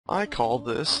I call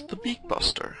this the Beak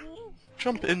Buster.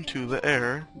 Jump into the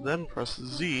air, then press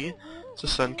Z to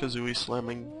send Kazooie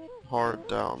slamming hard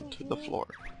down to the floor.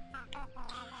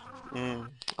 I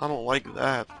don't like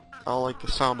that. I don't like the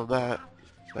sound of that,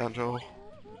 Banjo.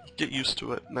 Get used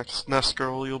to it. Next Nest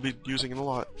Girl, you'll be using it a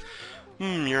lot.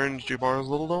 Your energy bar is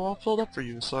a little all filled up for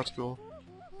you, so that's cool.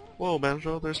 Whoa,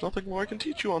 Banjo, there's nothing more I can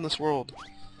teach you on this world.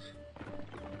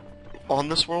 On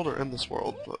this world or in this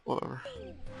world, but whatever.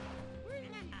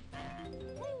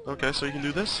 Okay, so you can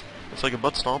do this. It's like a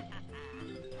butt stomp.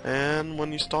 And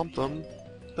when you stomp them,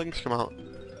 things come out.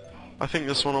 I think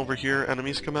this one over here,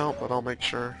 enemies come out, but I'll make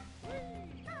sure.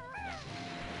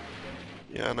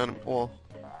 Yeah, an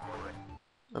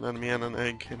enemy and an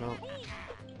egg came out.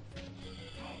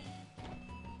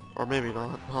 Or maybe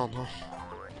not, I don't know.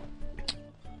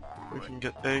 We can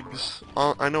get eggs.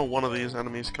 I know one of these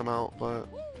enemies come out, but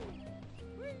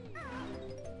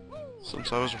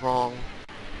since I was wrong,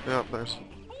 yep, there's.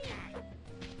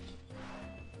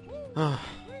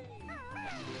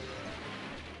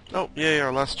 Oh, yay,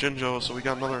 our last Jinjo, so we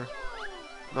got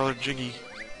another Jiggy.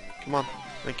 Come on,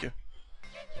 thank you.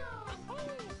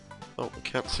 Oh, we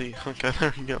can't see. Okay,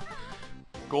 there we go.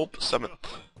 Gulp 7th.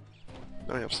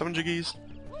 Now we have 7 Jiggies.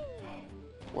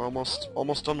 We're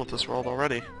almost done with this world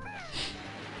already.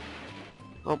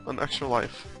 Oh, an extra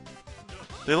life.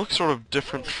 They look sort of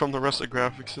different from the rest of the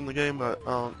graphics in the game, but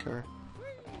I don't care.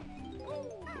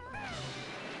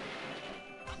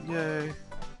 Yay.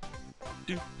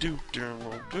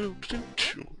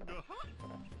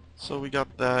 So we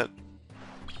got that.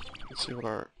 Let's see what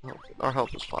our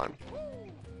health is fine.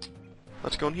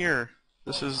 Let's go in here.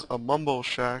 This is a Mumbo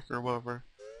Shack or whatever.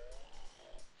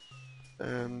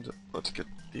 And let's get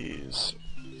these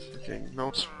freaking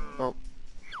notes. Oh.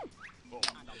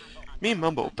 Me and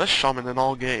Mumbo, best shaman in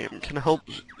all game, can help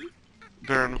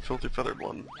Baron Filthy Feathered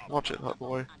One. Watch it, hot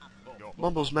boy.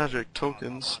 Mumbo's magic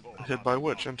tokens hid by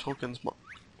witch and tokens blah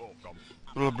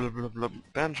blah blah blah.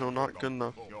 Banjo not good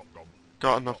enough.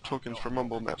 Got enough tokens for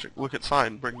Mumbo magic. Look at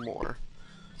sign, bring more.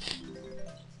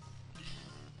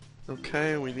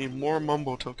 Okay, we need more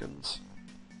Mumbo tokens.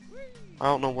 I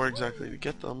don't know where exactly to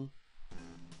get them.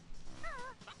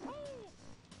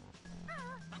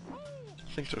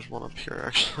 I think there's one up here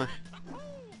actually.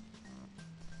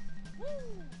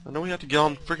 I know we have to get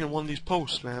on freaking one of these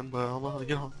posts, man, but I don't know how to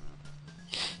get on.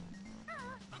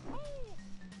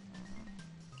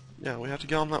 Yeah, we have to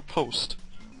get on that post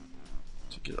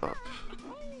to get up.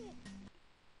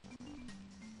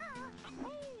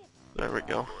 There we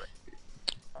go.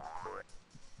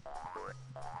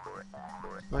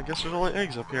 I guess there's only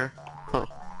eggs up here. Huh.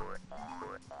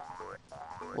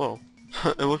 Whoa.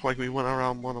 It looked like we went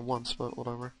around more than once, but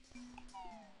whatever.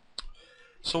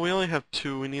 So we only have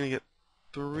 2. We need to get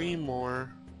 3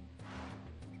 more.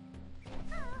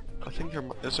 I think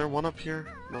is there one up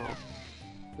here? No.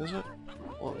 Is it?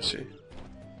 Well, let me see.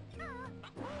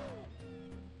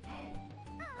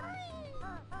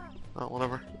 Oh,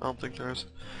 whatever. I don't think there is.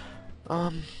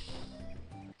 I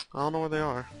don't know where they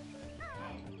are.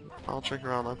 I'll check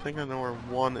around. I think I know where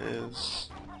one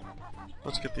is.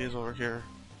 Let's get these over here.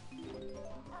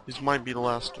 These might be the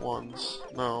last ones.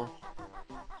 No.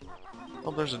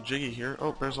 Oh, there's a Jiggy here.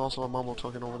 Oh, there's also a Mumbo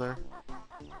token over there.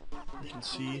 You can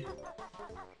see.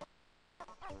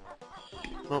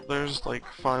 Oh, there's like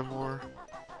 5 more.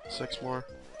 6 more.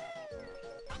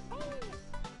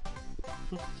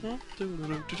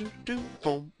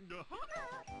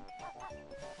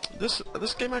 This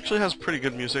game actually has pretty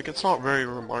good music. It's not very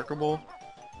remarkable,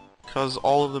 because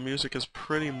all of the music is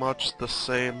pretty much the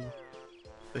same,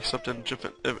 except in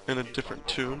a different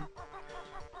tune.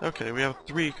 Okay, we have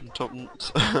 3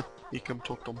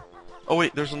 Ecomtotem. Oh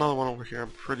wait, there's another one over here,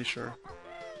 I'm pretty sure.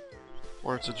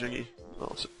 Or it's a Jiggy. No,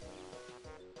 it's a...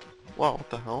 Wow, what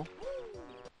the hell?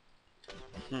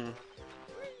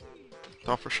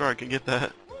 Thought for sure I could get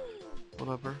that.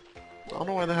 Whatever. I don't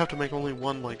know why they have to make only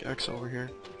one, like, X over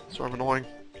here. Sort of annoying.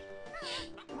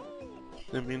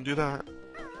 Didn't mean to do that.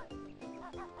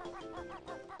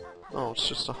 Oh, it's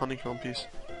just a honeycomb piece.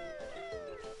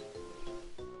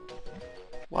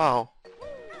 Wow.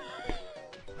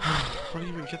 How do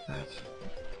you even get that?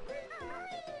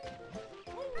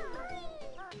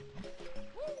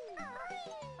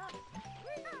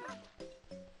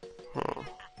 Huh.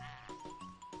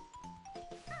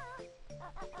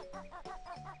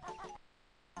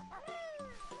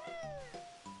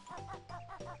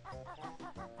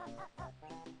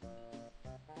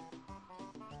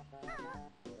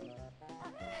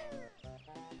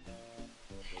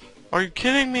 Are you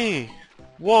kidding me?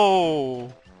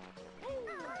 Whoa!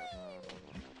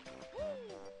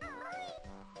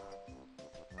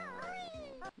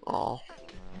 Oh,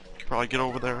 could probably get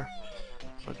over there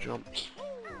if I jumped.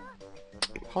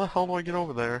 How the hell do I get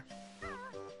over there?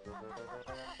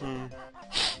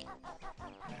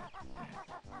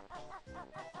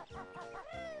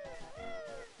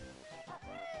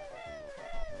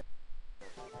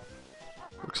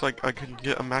 Looks like I can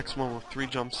get a maximum of 3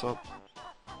 jumps up.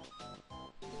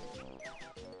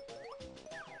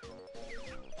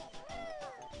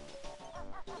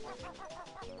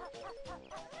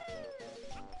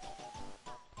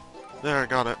 There, I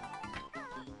got it.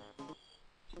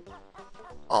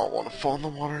 I don't want to fall in the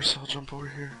water, so I'll jump over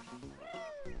here.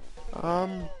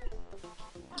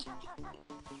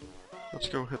 Let's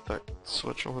go hit that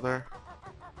switch over there.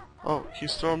 Oh,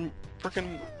 he's throwing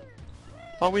frickin'...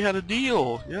 Thought we had a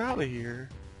deal! Get out of here!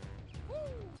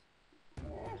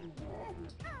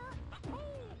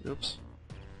 Oops.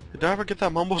 Did I ever get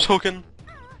that Mumbo token?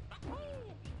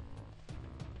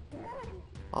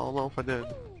 I don't know if I did.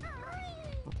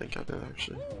 I think I did,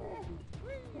 actually.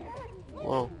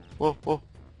 Whoa. Whoa, whoa.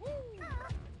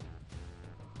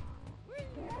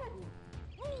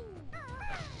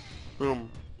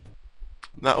 Boom.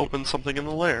 That opened something in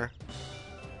the lair.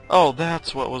 Oh,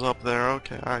 that's what was up there.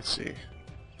 Okay, I see.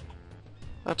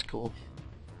 That's cool.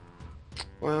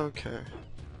 Okay.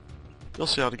 You'll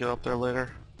see how to get up there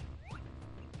later. I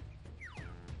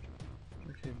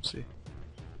can't even see.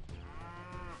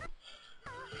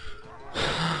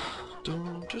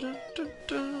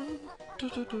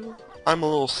 I'm a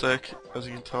little sick, as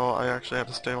you can tell. I actually had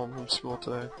to stay home from school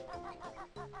today.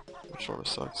 Which sort of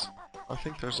sucks. I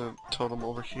think there's a totem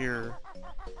over here.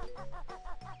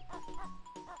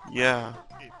 Yeah.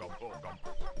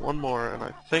 One more, and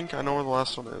I think I know where the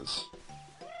last one is.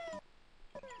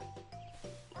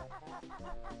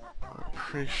 I'm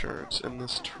pretty sure it's in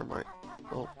this termite.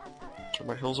 Oh,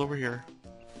 termite hill's over here.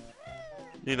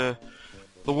 The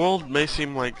world may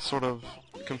seem like sort of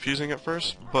confusing at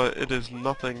first, but it is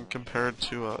nothing compared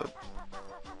to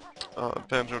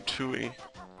Banjo Tooie.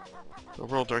 The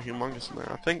worlds are humongous in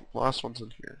there. I think the last one's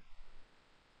in here.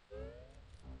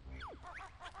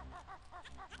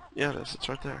 Yeah, it is. It's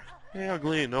right there. Hey,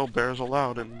 ugly. No bears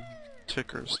allowed in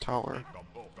Ticker's tower.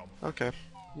 Okay.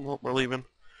 Well, we're leaving.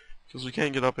 Because we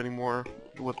can't get up anymore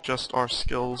with just our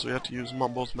skills. We have to use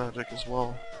Mumbo's magic as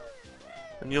well.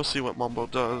 And you'll see what Mumbo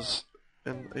does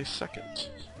in a second.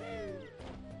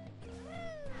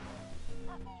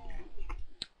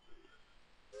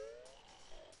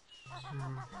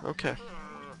 Okay.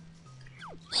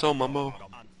 So, Mumbo.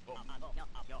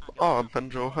 Ah,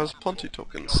 Banjo has plenty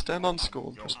tokens. Stand on skull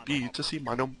and press B to see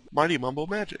mighty Mumbo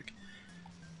magic.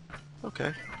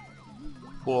 Okay.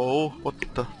 Whoa, what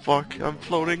the fuck? I'm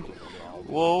floating.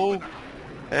 Whoa.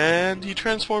 And he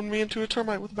transformed me into a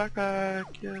termite with a backpack.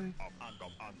 Yay.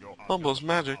 Mumbo's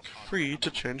magic, free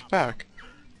to change back.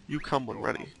 You come when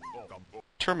ready.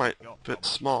 Termite, bit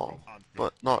small,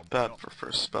 but not bad for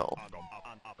first spell.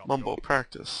 Mumbo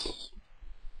practice.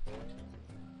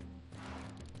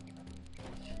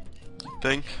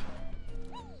 Think.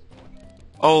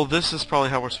 Oh, this is probably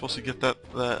how we're supposed to get that's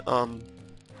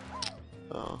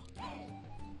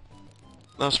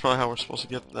probably how we're supposed to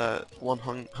get that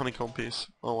one honeycomb piece.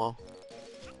 Oh well.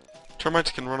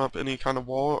 Termites can run up any kind of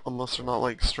wall unless they're not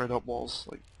like straight up walls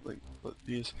like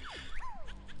these.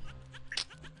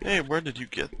 Hey, where did you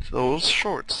get those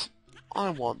shorts? I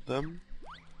want them.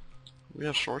 We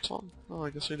have shorts on? Oh, I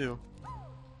guess we do.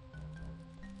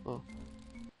 Oh.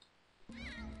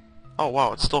 Oh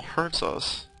wow, it still hurts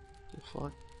us. What the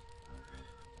fuck?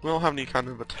 We don't have any kind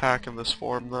of attack in this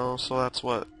form though, so that's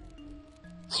what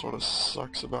sort of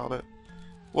sucks about it.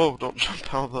 Whoa, don't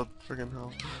jump out of the friggin'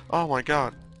 house. Oh my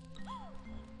god.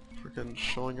 Friggin'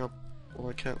 showing up when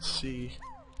I can't see.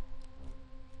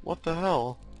 What the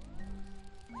hell?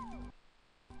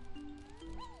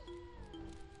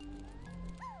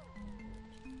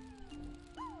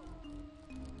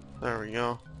 There we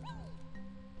go.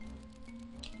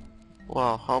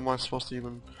 Wow, how am I supposed to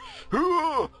even...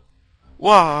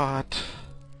 What?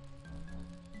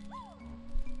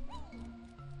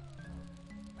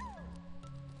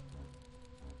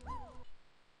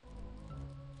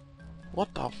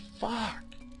 What the fuck?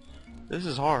 This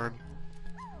is hard.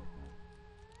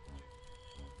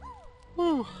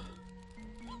 Whew.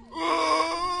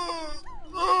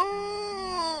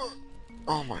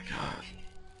 Oh my god.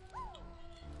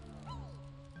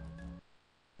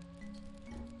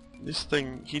 This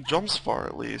thing, he jumps far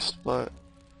at least, but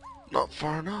not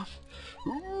far enough.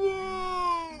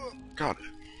 Got it.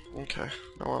 Okay,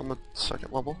 now we're on the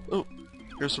second level. Ooh,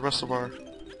 here's the rest of our...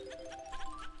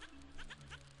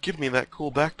 Give me that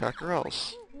cool backpack or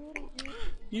else.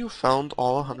 You found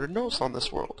all 100 notes on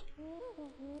this world.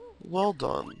 Well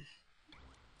done.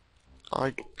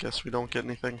 I guess we don't get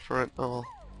anything for it. Oh.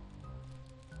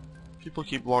 People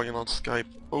keep logging on Skype.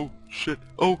 Oh shit.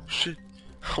 Oh shit.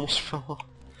 Almost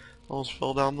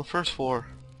fell down the first floor.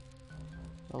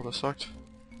 That would've sucked.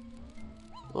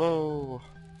 Oh.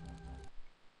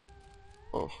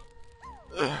 Oh.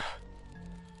 Ugh.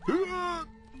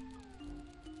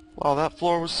 Wow, that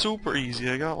floor was super easy.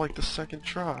 I got like the second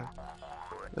try.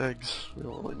 Eggs. We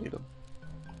don't really need them.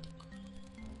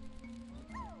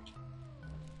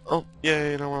 Oh,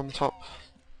 yay, now we're on the top.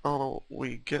 I don't know what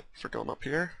we get for going up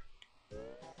here.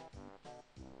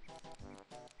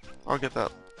 I'll get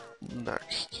that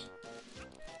next.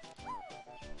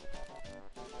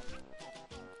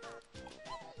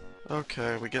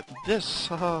 Okay, we get this,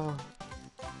 haha.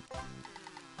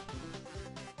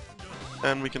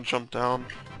 And we can jump down.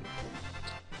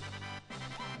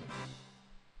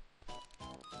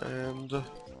 And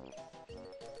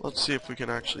let's see if we can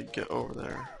actually get over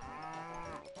there.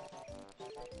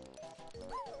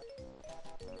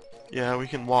 Yeah, we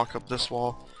can walk up this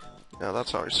wall. Yeah,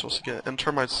 that's how you're supposed to get it. And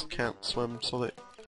termites can't swim, so